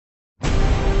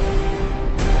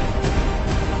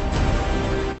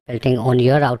filtering on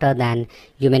your router, then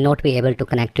you may not be able to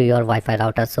connect to your Wi-Fi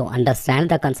router. So understand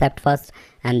the concept first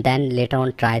and then later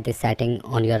on try this setting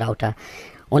on your router.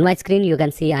 On my screen you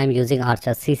can see I'm using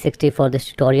Archer C60 for this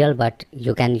tutorial, but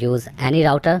you can use any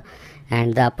router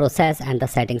and the process and the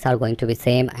settings are going to be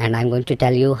same, and I'm going to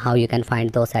tell you how you can find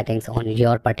those settings on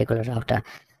your particular router.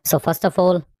 So first of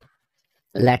all,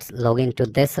 let's log into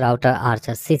this router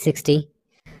Archer C60.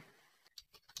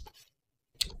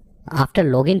 After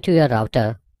login to your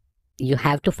router, you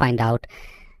have to find out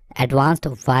advanced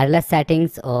wireless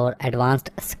settings or advanced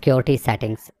security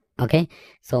settings. Okay,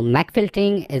 so MAC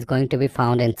filtering is going to be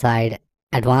found inside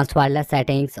advanced wireless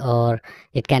settings, or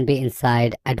it can be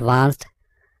inside advanced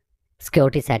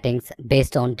security settings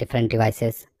based on different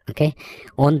devices. Okay,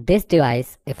 on this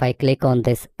device, if I click on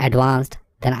this advanced,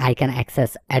 then I can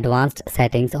access advanced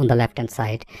settings on the left hand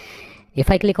side.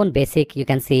 If I click on basic, you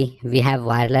can see we have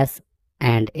wireless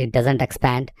and it doesn't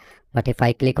expand. But if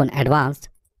I click on advanced,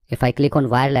 if I click on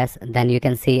wireless, then you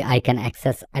can see I can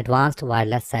access advanced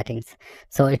wireless settings.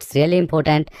 So it's really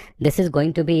important. This is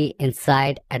going to be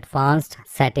inside advanced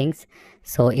settings.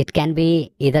 So it can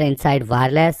be either inside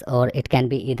wireless or it can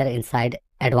be either inside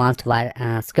advanced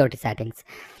security settings.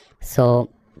 So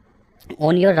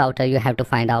on your router, you have to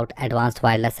find out advanced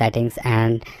wireless settings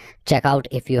and check out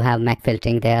if you have MAC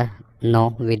filtering there.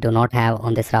 No, we do not have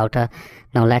on this router.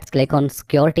 Now let's click on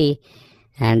security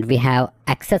and we have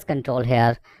access control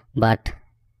here, but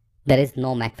there is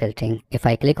no MAC filtering. If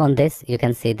I click on this, you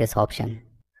can see this option.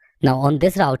 Now on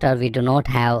this router, we do not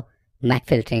have MAC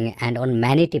filtering, and on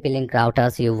many TP-Link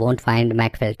routers, you won't find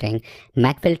MAC filtering.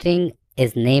 MAC filtering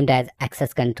is named as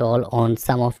access control on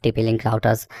some of TP-Link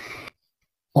routers.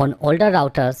 On older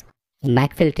routers,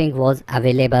 MAC filtering was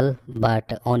available,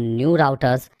 but on new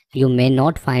routers, you may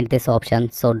not find this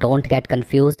option, so don't get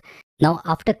confused. Now,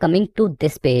 after coming to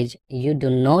this page, you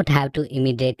do not have to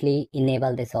immediately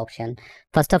enable this option.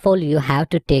 First of all, you have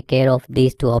to take care of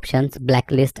these two options,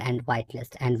 blacklist and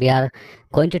whitelist, and we are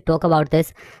going to talk about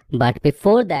this. But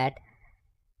before that,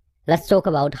 let's talk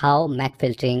about how MAC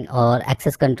filtering or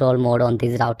access control mode on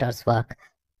these routers work.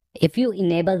 If you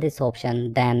enable this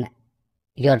option, then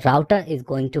your router is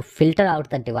going to filter out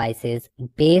the devices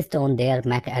based on their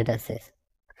MAC addresses.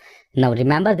 Now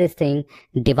remember this thing,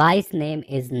 device name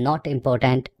is not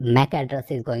important, MAC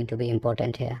address is going to be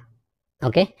important here.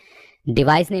 Okay,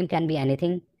 device name can be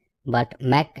anything, but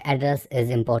MAC address is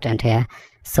important here.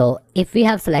 So if we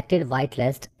have selected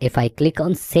whitelist, if I click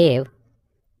on save,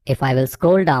 if I will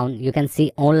scroll down, you can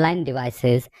see online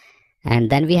devices, and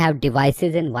then we have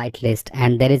devices in whitelist,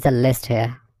 and there is a list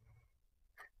here.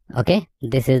 Okay,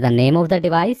 this is the name of the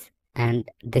device and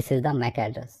this is the MAC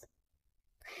address.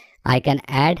 I can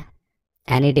add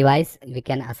any device, we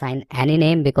can assign any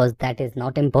name because that is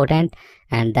not important,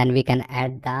 and then we can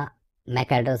add the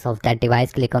MAC address of that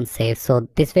device, click on save. So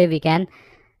this way we can,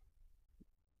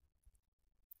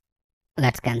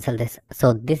 let's cancel this.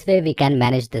 So this way we can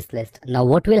manage this list. Now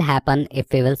what will happen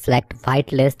if we will select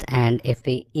whitelist and if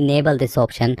we enable this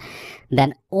option,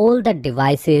 then all the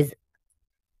devices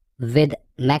with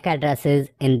MAC addresses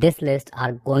in this list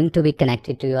are going to be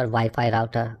connected to your Wi-Fi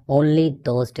router, only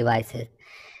those devices.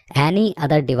 Any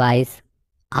other device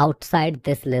outside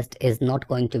this list is not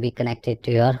going to be connected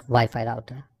to your Wi-Fi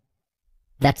router.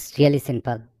 That's really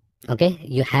simple. Okay,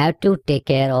 you have to take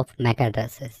care of MAC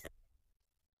addresses.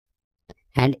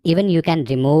 And even you can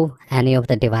remove any of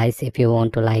the device if you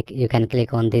want to, like you can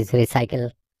click on these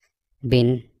recycle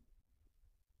bin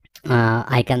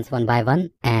icons one by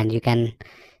one, and you can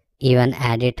even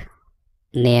add it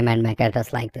name and MAC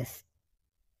address like this.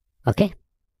 Okay,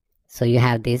 so you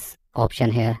have this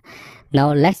option here.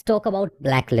 Now let's talk about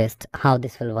blacklist, how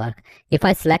this will work. If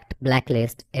I select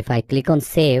blacklist, if I click on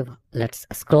save, let's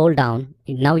scroll down.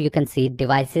 Now you can see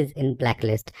devices in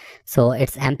blacklist. So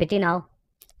it's empty now,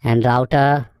 and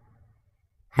router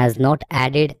has not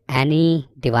added any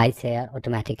device here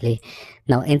automatically.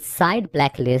 Now inside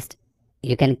blacklist,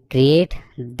 you can create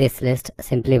this list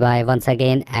simply by once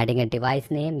again adding a device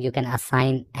name. You can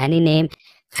assign any name,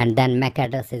 and then MAC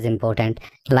address is important.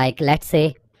 Like let's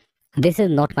say this is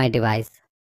not my device.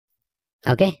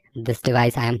 Okay, this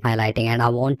device I am highlighting and I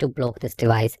want to block this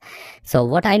device. So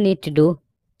what I need to do,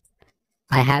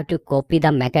 I have to copy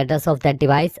the MAC address of that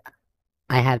device.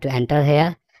 I have to enter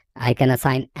here. I can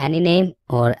assign any name,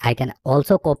 or I can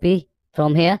also copy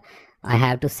from here. I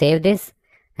have to save this,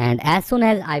 and as soon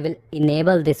as I will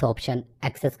enable this option,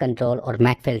 access control or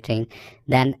MAC filtering,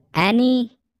 then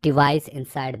any device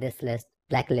inside this list,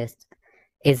 blacklist,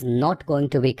 is not going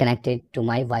to be connected to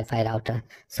my Wi-Fi router.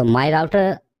 So my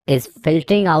router is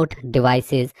filtering out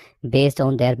devices based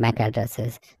on their MAC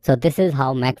addresses. So this is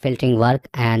how MAC filtering work,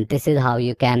 and this is how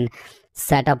you can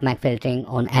set up MAC filtering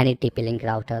on any TP-Link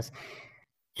routers.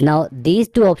 Now these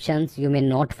two options you may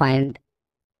not find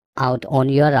out on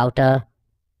your router.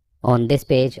 On this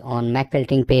page, on MAC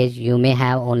filtering page, you may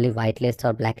have only whitelist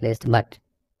or blacklist, but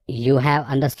you have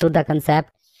understood the concept.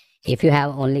 If you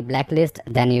have only blacklist,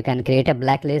 then you can create a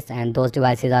blacklist and those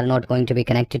devices are not going to be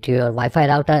connected to your Wi-Fi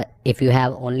router. If you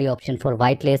have only option for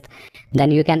whitelist,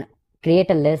 then you can create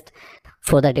a list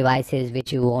for the devices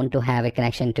which you want to have a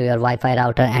connection to your Wi-Fi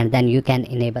router, and then you can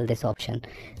enable this option.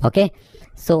 Okay,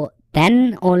 so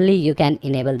then only you can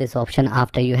enable this option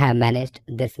after you have managed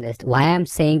this list. Why I'm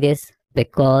saying this?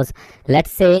 Because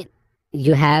let's say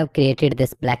you have created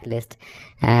this blacklist,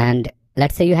 and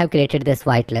let's say you have created this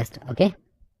whitelist. Okay,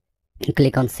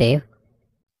 click on save,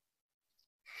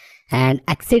 and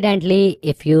accidentally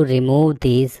if you remove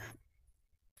these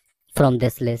from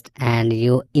this list and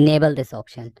you enable this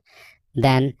option,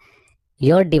 then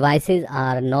your devices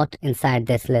are not inside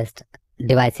this list,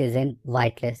 devices in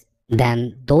whitelist,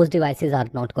 then those devices are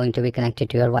not going to be connected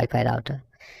to your Wi-Fi router.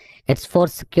 It's for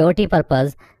security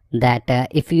purpose that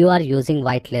if you are using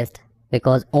whitelist,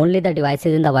 because only the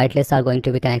devices in the whitelist are going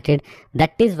to be connected,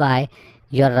 that is why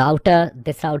your router,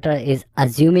 this router is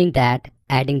assuming that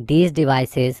adding these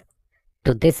devices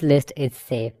to this list is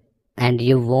safe and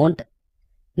you won't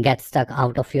get stuck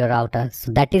out of your router.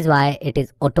 So that is why it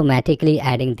is automatically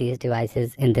adding these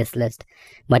devices in this list.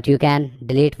 But you can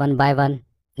delete one by one.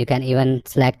 You can even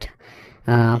select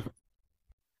more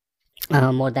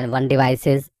than one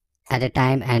devices at a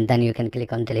time, and then you can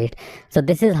click on delete. So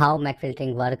this is how MAC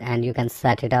filtering work, and you can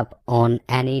set it up on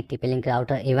any TP-Link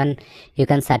router. Even you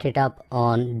can set it up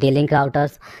on D-Link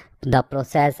routers. The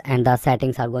process and the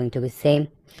settings are going to be same.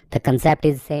 The concept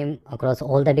is same across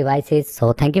all the devices.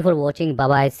 So thank you for watching. Bye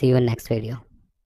bye. See you in next video.